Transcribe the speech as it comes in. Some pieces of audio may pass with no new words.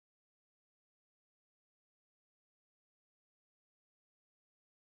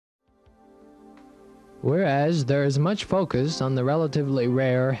Whereas there is much focus on the relatively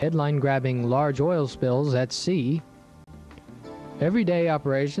rare headline-grabbing large oil spills at sea, everyday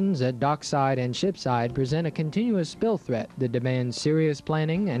operations at dockside and shipside present a continuous spill threat that demands serious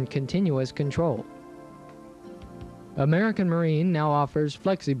planning and continuous control. American Marine now offers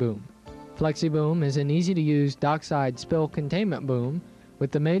FlexiBoom. FlexiBoom is an easy-to-use dockside spill containment boom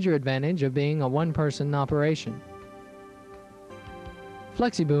with the major advantage of being a one-person operation.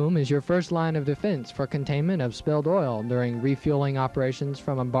 FlexiBoom is your first line of defense for containment of spilled oil during refueling operations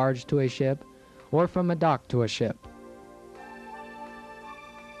from a barge to a ship or from a dock to a ship.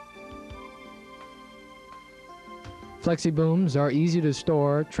 FlexiBooms are easy to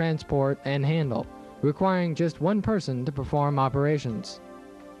store, transport, and handle, requiring just one person to perform operations.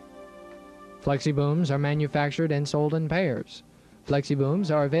 FlexiBooms are manufactured and sold in pairs.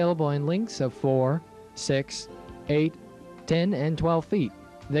 FlexiBooms are available in lengths of 4, 6, 8, 10, and 12 feet.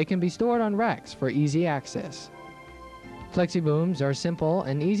 They can be stored on racks for easy access. FlexiBooms are simple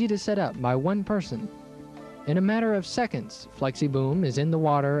and easy to set up by one person. In a matter of seconds, FlexiBoom is in the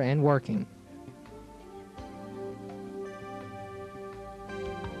water and working.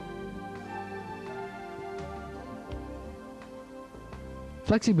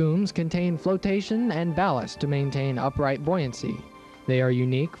 FlexiBooms contain flotation and ballast to maintain upright buoyancy. They are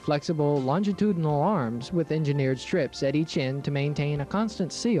unique, flexible, longitudinal arms with engineered strips at each end to maintain a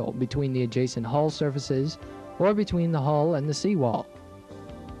constant seal between the adjacent hull surfaces or between the hull and the seawall.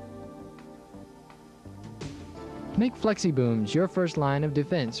 Make FlexiBooms your first line of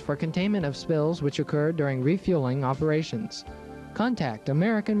defense for containment of spills which occur during refueling operations. Contact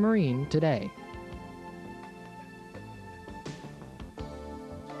American Marine today.